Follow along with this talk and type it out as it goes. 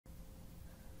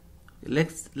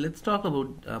Let's talk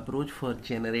about approach for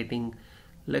generating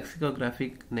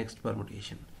lexicographic next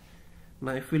permutation.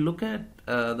 Now if we look at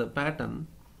the pattern,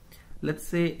 let's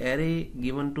say array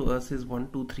given to us is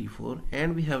 1 2 3 4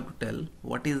 and we have to tell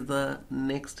what is the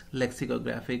next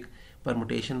lexicographic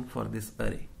permutation for this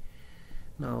array.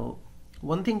 Now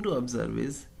one thing to observe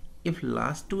is if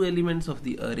last two elements of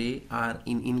the array are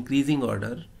in increasing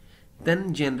order,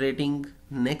 then generating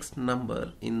next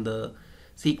number in the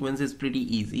sequence is pretty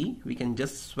easy. We can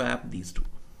just swap these two.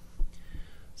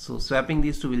 So swapping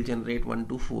these two will generate 1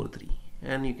 2 4 3,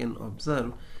 and you can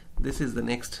observe this is the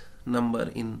next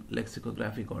number in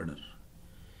lexicographic order.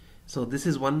 So this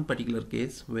is one particular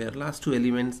case where last two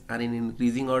elements are in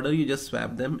increasing order. You just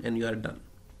swap them and you are done.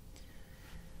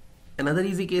 Another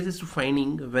easy case is to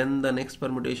finding when the next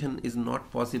permutation is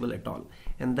not possible at all,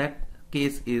 and that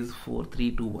case is 4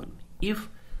 3 2 1. If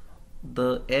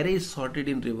the array is sorted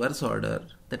in reverse order,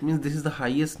 that means this is the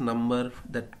highest number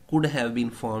that could have been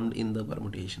formed in the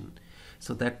permutation.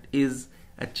 So that is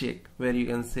a check where you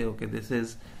can say, okay,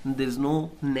 there's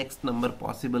no next number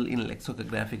possible in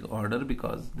lexicographic order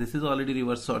because this is already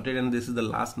reverse sorted and this is the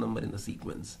last number in the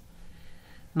sequence.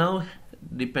 Now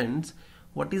depends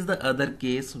what is the other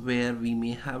case where we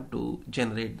may have to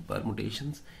generate the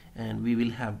permutations and we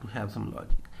will have to have some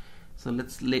logic. So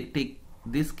let's take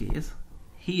this case.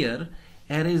 Here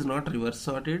array is not reverse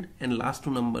sorted and last two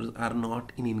numbers are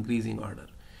not in increasing order.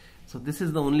 So this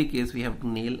is the only case we have to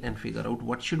nail and figure out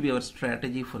what should be our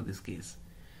strategy for this case.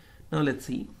 Now let's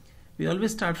see. We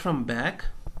always start from back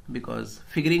because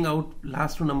figuring out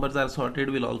last two numbers are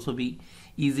sorted will also be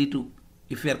easy to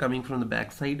if we are coming from the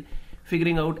back side.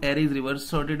 Figuring out array is reverse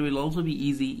sorted will also be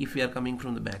easy if we are coming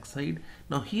from the back side.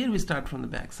 Now here we start from the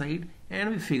back side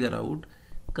and we figure out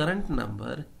current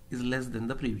number is less than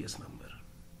the previous number.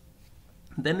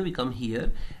 Then we come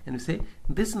here and we say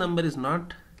this number is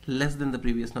not less than the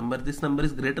previous number, this number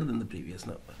is greater than the previous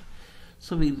number.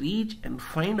 So we reach and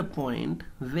find a point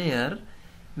where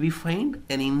we find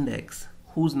an index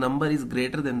whose number is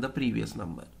greater than the previous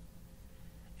number.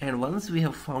 And once we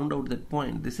have found out that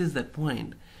point, this is that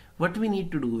point, what we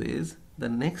need to do is the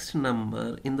next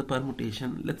number in the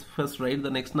permutation, let's first write the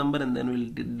next number and then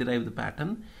we'll derive the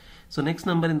pattern. So next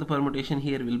number in the permutation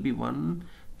here will be 1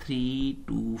 3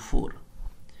 2 4.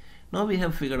 Now we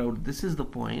have figured out this is the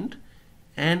point,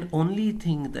 and only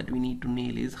thing that we need to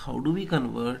nail is how do we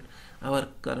convert our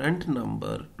current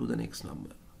number to the next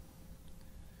number.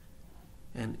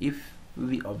 And if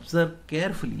we observe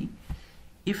carefully,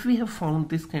 if we have found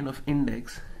this kind of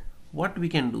index, what we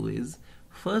can do is,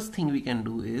 first thing we can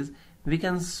do is we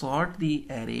can sort the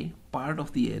array, part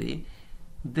of the array,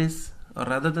 this, or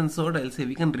rather than sort, I'll say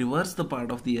we can reverse the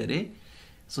part of the array.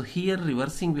 So here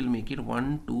reversing will make it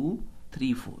 1 2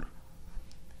 3 4.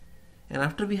 And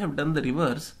after we have done the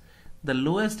reverse, the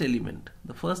lowest element,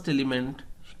 the first element,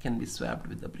 can be swapped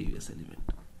with the previous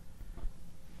element.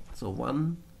 So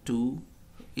 1 2,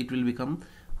 it will become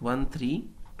 1 3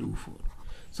 2 4.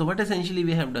 So what essentially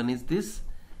we have done is this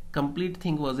complete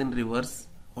thing was in reverse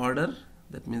order,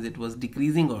 that means it was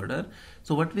decreasing order.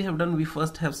 So what we have done, we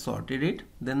first have sorted it,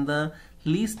 then the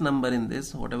least number in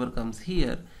this, whatever comes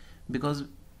here, because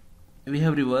we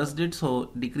have reversed it, so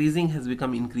decreasing has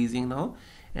become increasing now,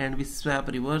 and we swap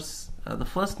reverse the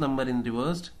first number in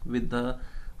reversed with the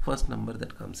first number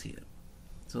that comes here.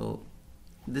 So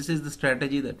this is the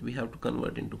strategy that we have to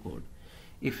convert into code.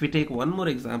 If we take one more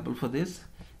example for this,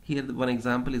 here the one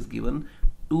example is given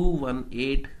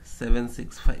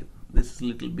 218765. This is a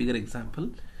little bigger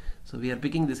example, so we are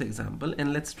picking this example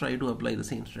and let's try to apply the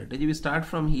same strategy. We start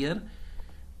from here,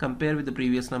 compare with the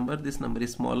previous number. This number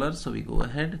is smaller, so we go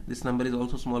ahead. This number is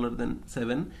also smaller than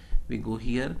 7, we go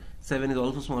here. 7 is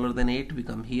also smaller than 8, we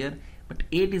come here, but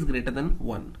 8 is greater than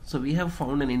 1. So we have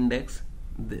found an index,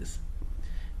 this.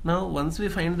 Now once we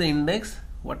find the index,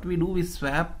 what we do, we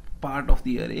swap part of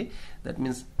the array. That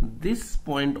means this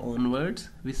point onwards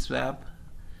we swap,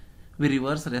 we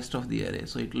reverse rest of the array.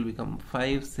 So it will become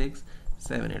 5 6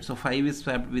 7 8. So 5 is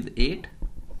swapped with 8,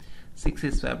 6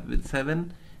 is swapped with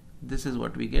 7. This is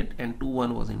what we get, and 2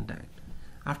 1 was intact.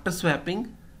 After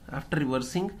swapping, after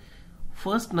reversing,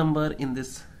 first number in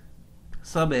this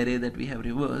sub array that we have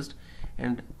reversed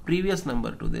and previous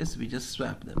number to this, we just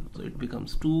swap them. So it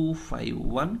becomes 2 5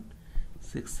 1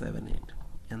 6 7 8,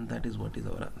 and that is what is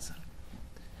our answer.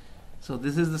 So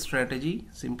this is the strategy.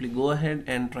 Simply go ahead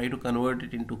and try to convert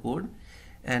it into code,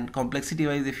 and complexity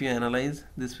wise, if you analyze,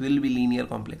 this will be linear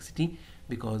complexity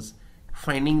because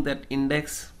finding that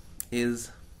index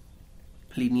is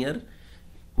linear.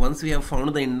 Once we have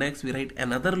found the index, we write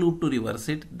another loop to reverse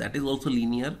it, that is also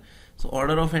linear. So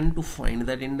order of n to find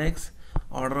that index,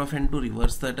 order of n to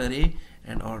reverse that array,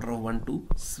 and order of 1 to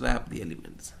swap the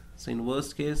elements. So in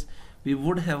worst case, we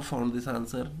would have found this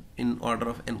answer in order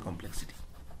of n complexity.